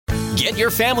Get your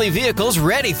family vehicles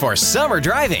ready for summer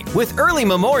driving with early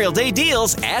Memorial Day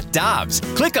deals at Dobbs.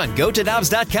 Click on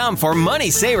GoToDobbs.com for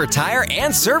money saver tire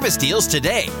and service deals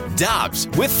today. Dobbs,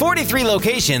 with 43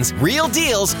 locations, real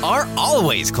deals are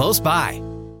always close by.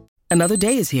 Another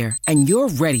day is here, and you're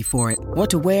ready for it. What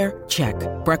to wear? Check.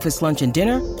 Breakfast, lunch, and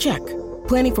dinner? Check.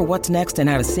 Planning for what's next and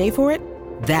how to save for it?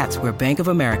 That's where Bank of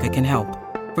America can help.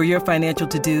 For your financial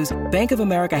to-dos, Bank of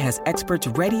America has experts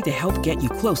ready to help get you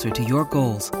closer to your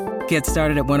goals. Get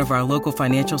started at one of our local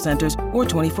financial centers or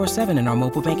 24/7 in our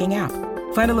mobile banking app.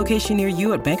 Find a location near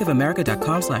you at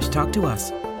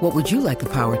bankofamerica.com/talktous. What would you like the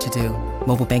power to do?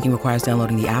 Mobile banking requires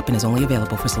downloading the app and is only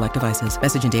available for select devices.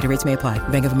 Message and data rates may apply.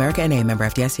 Bank of America N.A., member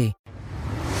FDIC.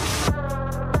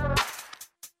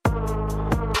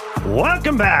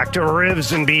 Welcome back to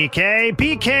Rivs and BK.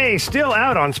 BK still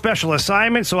out on special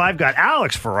assignment, so I've got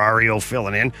Alex Ferrario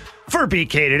filling in for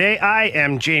BK today. I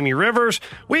am Jamie Rivers.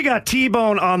 We got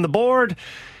T-Bone on the board.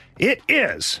 It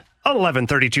is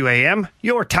 11:32 a.m.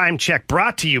 Your time check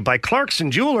brought to you by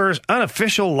Clarkson Jewelers,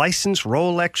 unofficial licensed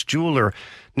Rolex jeweler.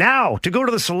 Now, to go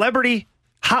to the celebrity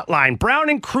hotline, Brown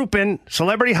and Crouppen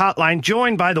celebrity hotline,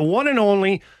 joined by the one and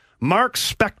only Mark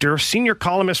Spector, senior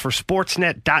columnist for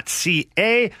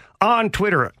Sportsnet.ca, on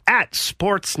Twitter at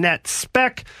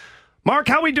SportsNetSpec. Mark,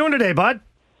 how we doing today, bud?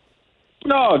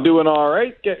 No, doing all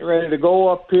right. Getting ready to go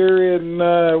up here in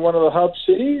one of the hub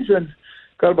cities, and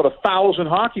got about 1,000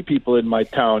 hockey people in my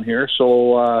town here.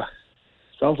 So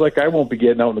sounds like I won't be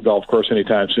getting out on the golf course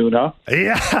anytime soon, huh?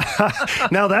 Yeah.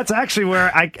 No, that's actually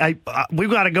where we've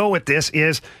got to go with this.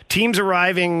 Is teams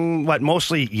arriving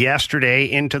mostly yesterday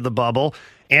into the bubble,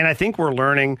 and I think we're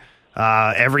learning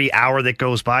every hour that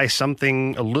goes by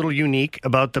something a little unique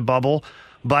about the bubble.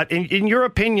 But in your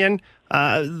opinion,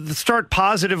 start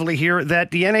positively here,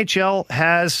 that the NHL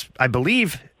has, I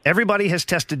believe, everybody has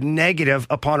tested negative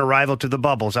upon arrival to the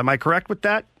bubbles. Am I correct with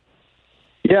that?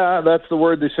 Yeah, that's the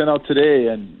word they sent out today.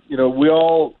 And,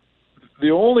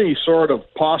 the only sort of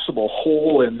possible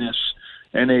hole in this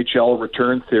NHL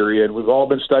return theory, and we've all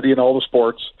been studying all the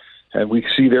sports, and we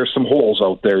see there's some holes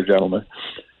out there, gentlemen.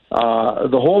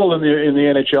 The hole in the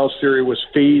NHL series was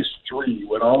Phase 3,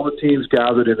 when all the teams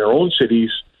gathered in their own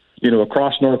cities,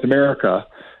 across North America,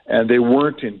 and they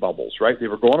weren't in bubbles, right? They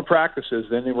were going to practices,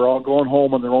 then they were all going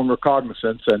home on their own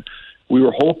recognizance, and we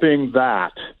were hoping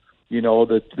that,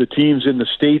 the teams in the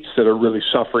States that are really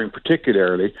suffering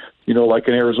particularly, like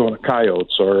an Arizona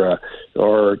Coyotes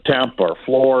or Tampa or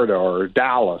Florida or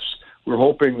Dallas, we're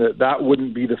hoping that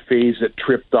wouldn't be the phase that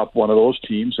tripped up one of those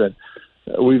teams, and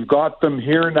we've got them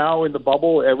here now in the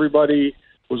bubble. Everybody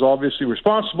was obviously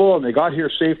responsible, and they got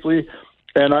here safely.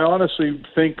 And I honestly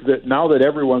think that now that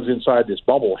everyone's inside this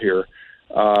bubble here,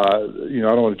 I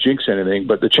don't want to jinx anything,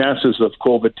 but the chances of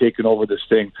COVID taking over this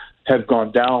thing have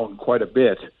gone down quite a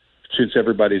bit since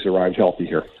everybody's arrived healthy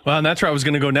here. Well, and that's where I was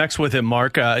going to go next with it,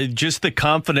 Mark. Just the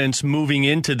confidence moving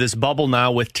into this bubble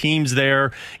now with teams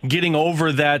there, getting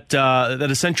over that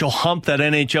essential hump that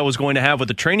NHL is going to have with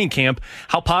the training camp.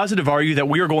 How positive are you that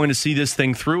we are going to see this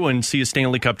thing through and see a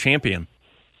Stanley Cup champion?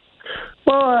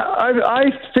 Well,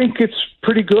 I think it's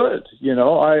pretty good.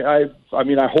 I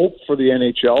hope for the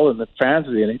NHL and the fans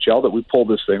of the NHL that we pull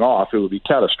this thing off. It would be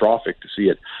catastrophic to see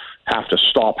it have to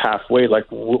stop halfway like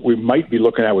we might be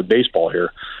looking at with baseball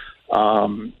here.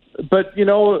 But,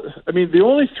 the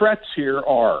only threats here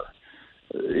are,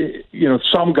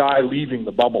 some guy leaving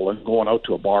the bubble and going out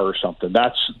to a bar or something.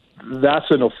 That's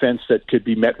an offense that could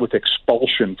be met with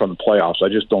expulsion from the playoffs. I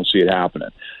just don't see it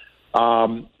happening.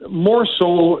 More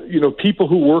so, people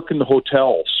who work in the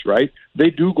hotels, right? They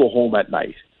do go home at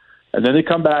night, and then they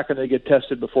come back and they get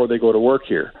tested before they go to work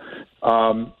here.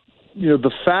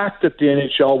 The fact that the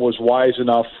NHL was wise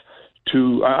enough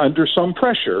to, under some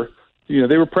pressure,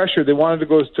 they were pressured. They wanted to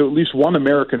go to at least one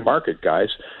American market, guys.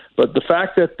 But the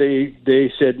fact that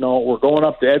they said, no, we're going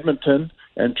up to Edmonton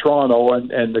and Toronto,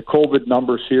 and the COVID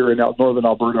numbers here in northern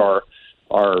Alberta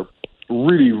are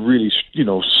really, really,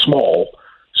 small.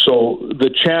 So the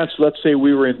chance, let's say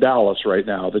we were in Dallas right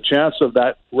now, the chance of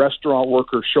that restaurant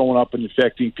worker showing up and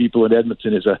infecting people in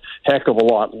Edmonton is a heck of a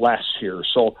lot less here.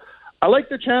 So I like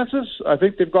the chances. I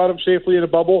think they've got them safely in a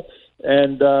bubble,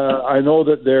 and I know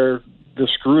that the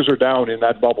screws are down in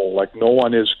that bubble. Like, no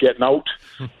one is getting out,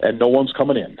 and no one's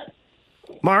coming in.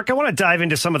 Mark, I want to dive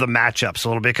into some of the matchups a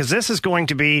little bit because this is going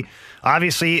to be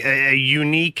obviously a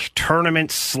unique tournament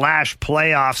 /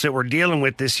 playoffs that we're dealing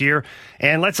with this year.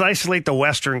 And let's isolate the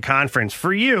Western Conference.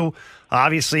 For you,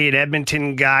 obviously an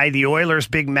Edmonton guy, the Oilers'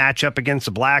 big matchup against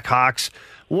the Blackhawks.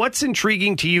 What's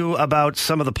intriguing to you about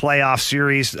some of the playoff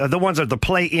series, the ones that are the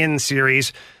play-in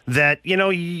series, that,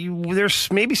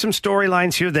 there's maybe some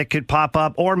storylines here that could pop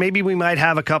up, or maybe we might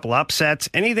have a couple upsets,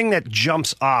 anything that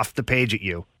jumps off the page at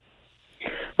you?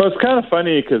 Well, it's kind of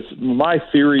funny because my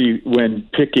theory when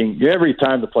picking, every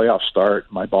time the playoffs start,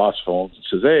 my boss phones and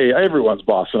says, hey, everyone's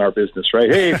boss in our business, right?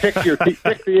 Hey, pick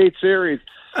the 8 series.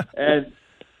 And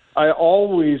I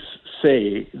always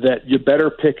say that you better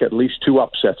pick at least 2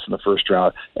 upsets in the first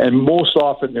round, and most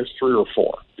often there's 3 or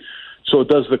 4. So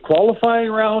does the qualifying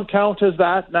round count as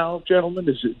that now, gentlemen?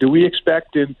 Do we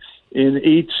expect in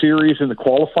 8 series in the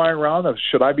qualifying round,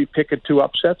 should I be picking 2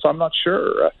 upsets? I'm not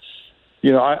sure.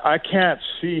 I can't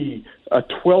see a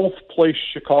 12th place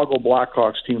Chicago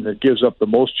Blackhawks team that gives up the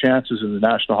most chances in the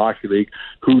National Hockey League,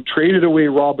 who traded away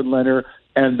Robin Lehner,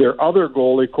 and their other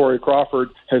goalie, Corey Crawford,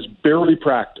 has barely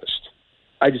practiced.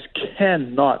 I just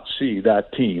cannot see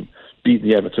that team beating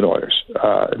the Edmonton Oilers.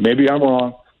 Maybe I'm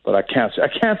wrong, but I can't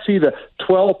see the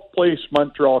 12th place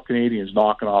Montreal Canadiens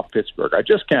knocking off Pittsburgh. I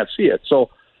just can't see it. So,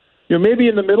 maybe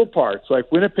in the middle parts,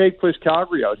 like Winnipeg plays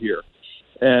Calgary out here,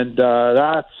 and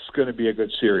that's going to be a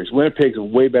good series. Winnipeg's a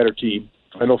way better team.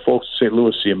 I know folks in St.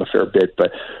 Louis see them a fair bit,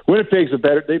 but Winnipeg's a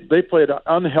better. They played an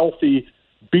unhealthy,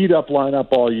 beat-up lineup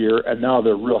all year, and now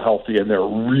they're real healthy, and they're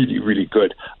really, really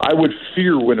good. I would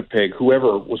fear Winnipeg,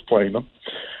 whoever was playing them.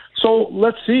 So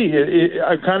let's see.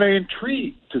 I'm kind of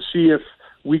intrigued to see if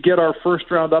we get our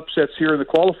first-round upsets here in the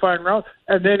qualifying round,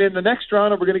 and then in the next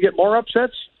round, are we going to get more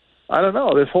upsets? I don't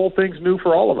know. This whole thing's new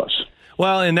for all of us.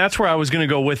 Well, and that's where I was going to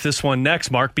go with this one next,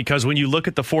 Mark, because when you look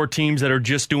at the 4 teams that are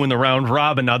just doing the round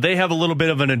robin, now they have a little bit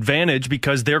of an advantage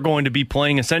because they're going to be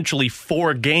playing essentially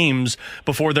 4 games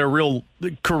before their real,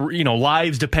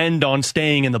 lives depend on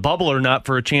staying in the bubble or not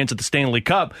for a chance at the Stanley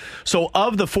Cup. So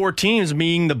of the 4 teams,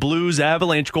 being the Blues,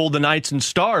 Avalanche, Golden Knights, and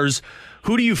Stars,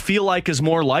 who do you feel like is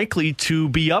more likely to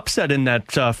be upset in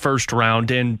that first round?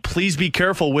 And please be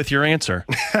careful with your answer.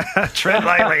 Tread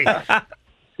lightly.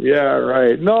 Yeah,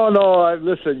 right. No,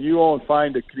 listen, you won't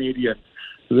find a Canadian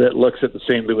that looks at the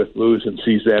St. Louis Blues and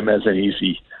sees them as an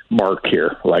easy mark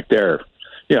here. Like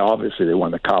obviously they won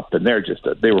the Cup, and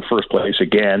they were first place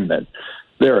again, and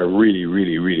they're a really,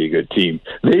 really, really good team.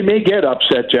 They may get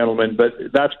upset, gentlemen, but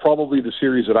that's probably the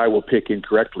series that I will pick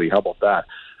incorrectly. How about that?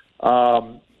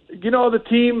 The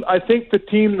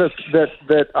team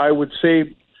that I would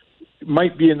say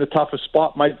might be in the toughest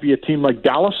spot might be a team like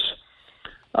Dallas.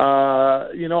 I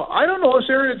don't know. Is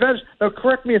there an advantage? Now,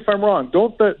 correct me if I'm wrong.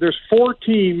 There's 4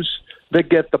 teams that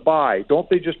get the bye. Don't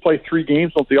they just play 3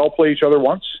 games? Don't they all play each other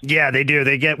once? Yeah, they do.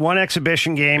 They get 1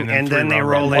 exhibition game, and then they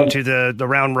roll into the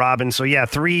round robin. So,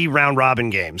 3 round robin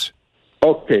games.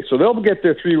 Okay, so they'll get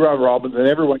their 3 round robins, and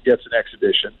everyone gets an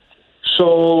exhibition.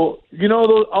 So,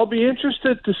 I'll be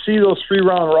interested to see those 3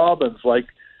 round robins. Like,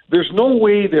 there's no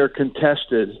way they're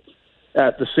contested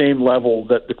at the same level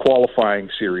that the qualifying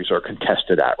series are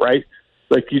contested at, right?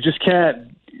 Like, you just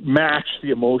can't match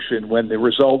the emotion when the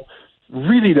result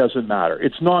really doesn't matter.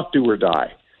 It's not do or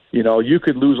die. You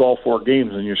could lose all 4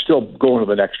 games and you're still going to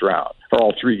the next round, or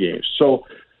all 3 games. So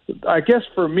I guess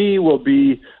for me will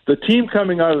be the team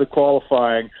coming out of the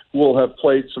qualifying will have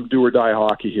played some do or die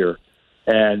hockey here,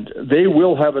 and they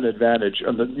will have an advantage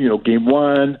on the game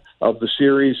 1 of the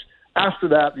series. After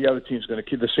that, the other team's going to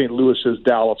keep the St. Louis's,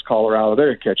 Dallas, Colorado. They're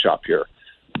going to catch up here.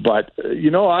 But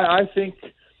I think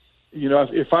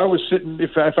if I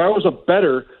was a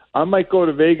bettor, I might go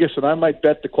to Vegas and I might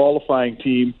bet the qualifying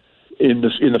team in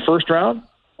the first round.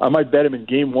 I might bet them in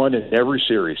game 1 in every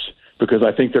series because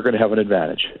I think they're going to have an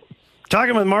advantage.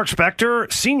 Talking with Mark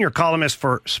Spector, senior columnist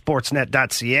for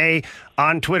Sportsnet.ca,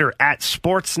 on Twitter at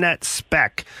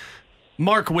SportsNetSpec.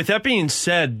 Mark, with that being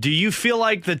said, do you feel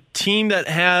like the team that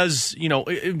has,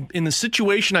 in the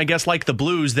situation, I guess, like the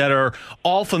Blues, that are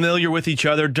all familiar with each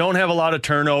other, don't have a lot of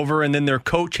turnover, and then their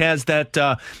coach has that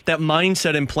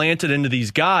mindset implanted into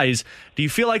these guys, do you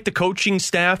feel like the coaching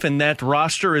staff and that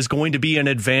roster is going to be an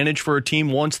advantage for a team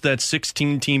once that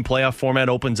 16-team playoff format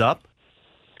opens up?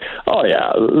 Oh,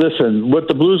 yeah. Listen, what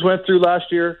the Blues went through last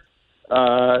year,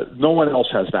 no one else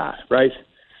has that, right?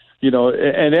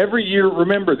 And every year,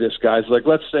 remember this, guys. Like,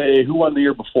 let's say, who won the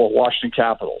year before? Washington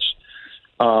Capitals.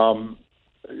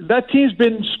 That team's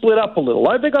been split up a little.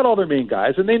 They got all their main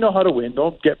guys, and they know how to win.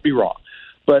 Don't get me wrong.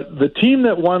 But the team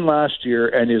that won last year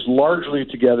and is largely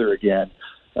together again,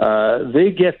 they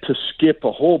get to skip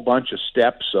a whole bunch of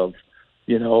steps of,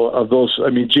 of those. I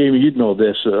mean, Jamie, you'd know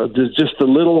this. There's just the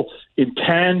little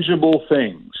intangible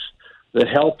things that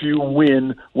help you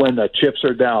win when the chips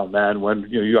are down, man. When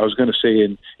I was going to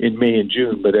say in May and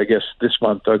June, but I guess this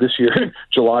month or this year,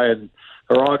 July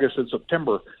or August and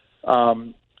September.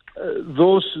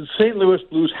 Those St. Louis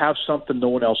Blues have something no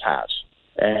one else has,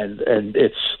 and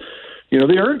it's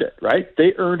they earned it, right?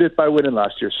 They earned it by winning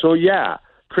last year. So yeah,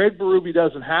 Craig Berube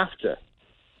doesn't have to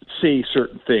say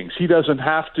certain things. He doesn't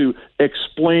have to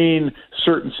explain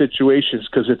certain situations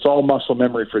because it's all muscle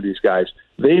memory for these guys.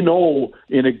 They know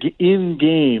in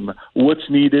game what's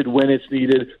needed, when it's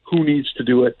needed, who needs to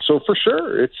do it. So for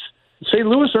sure, St.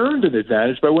 Louis earned an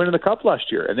advantage by winning the Cup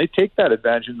last year, and they take that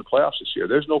advantage in the playoffs this year.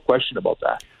 There's no question about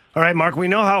that. All right, Mark, we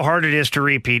know how hard it is to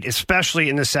repeat, especially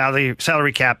in the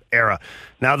salary cap era.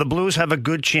 Now, the Blues have a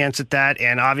good chance at that,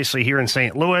 and obviously here in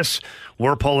St. Louis,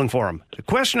 we're pulling for them. The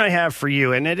question I have for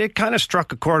you, and it kind of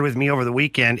struck a chord with me over the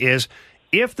weekend, is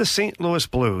if the St. Louis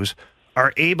Blues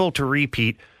are able to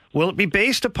repeat, will it be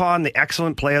based upon the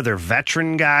excellent play of their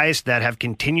veteran guys that have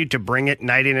continued to bring it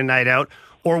night in and night out,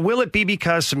 or will it be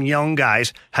because some young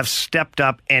guys have stepped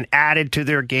up and added to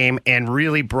their game and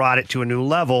really brought it to a new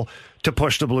level to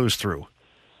push the Blues through?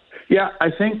 Yeah, I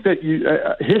think that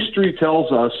history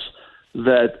tells us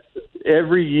that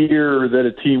every year that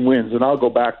a team wins, and I'll go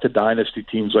back to dynasty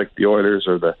teams like the Oilers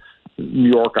or the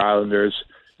New York Islanders,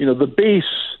 the base,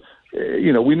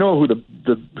 we know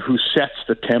who sets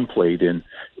the template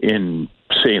in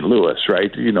St. Louis,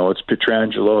 right? It's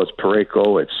Pietrangelo, it's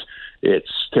Parayko,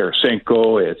 it's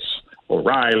Tarasenko, it's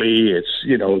O'Reilly, it's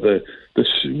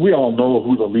we all know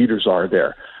who the leaders are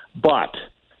there. But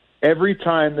every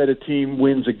time that a team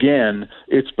wins again,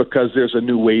 it's because there's a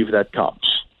new wave that comes.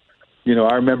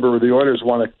 I remember the Oilers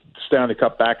won a Stanley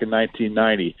Cup back in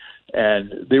 1990,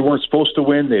 and they weren't supposed to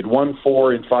win. They'd won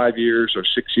 4 in 5 years or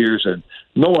 6 years, and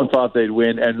no one thought they'd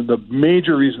win. And the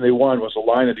major reason they won was a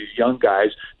line of these young guys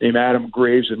named Adam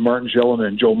Graves and Martin Gilliland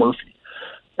and Joe Murphy.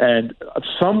 And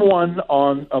someone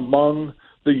among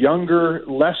the younger,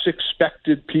 less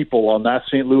expected people on that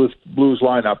St. Louis Blues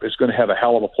lineup is going to have a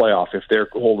hell of a playoff if they're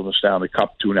holding the Stanley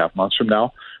Cup 2.5 months from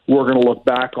now. We're going to look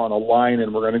back on a line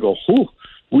and we're going to go, whew,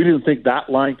 we didn't think that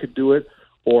line could do it.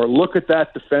 Or look at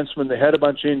that defenseman, they had a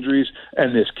bunch of injuries,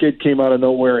 and this kid came out of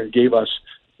nowhere and gave us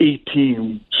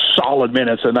 18 solid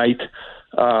minutes a night.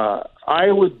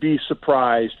 I would be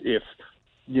surprised if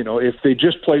they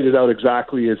just played it out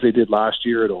exactly as they did last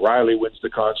year, and O'Reilly wins the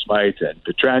Conn Smythe, and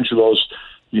Pietrangelo's,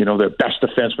 their best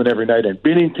defenseman every night, and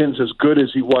Binnington's as good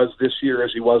as he was this year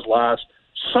as he was last.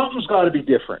 Something's got to be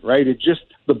different, right?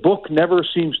 The book never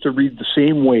seems to read the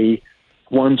same way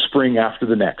one spring after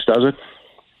the next, does it?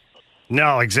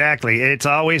 No, exactly. It's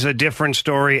always a different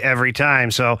story every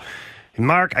time. So,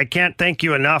 Mark, I can't thank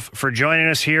you enough for joining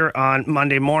us here on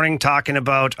Monday morning talking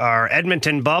about our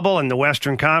Edmonton bubble and the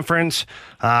Western Conference.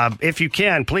 If you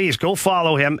can, please go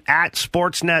follow him at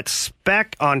Sportsnet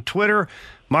Spec on Twitter.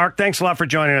 Mark, thanks a lot for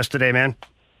joining us today, man.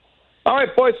 All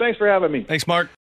right, boys. Thanks for having me. Thanks, Mark.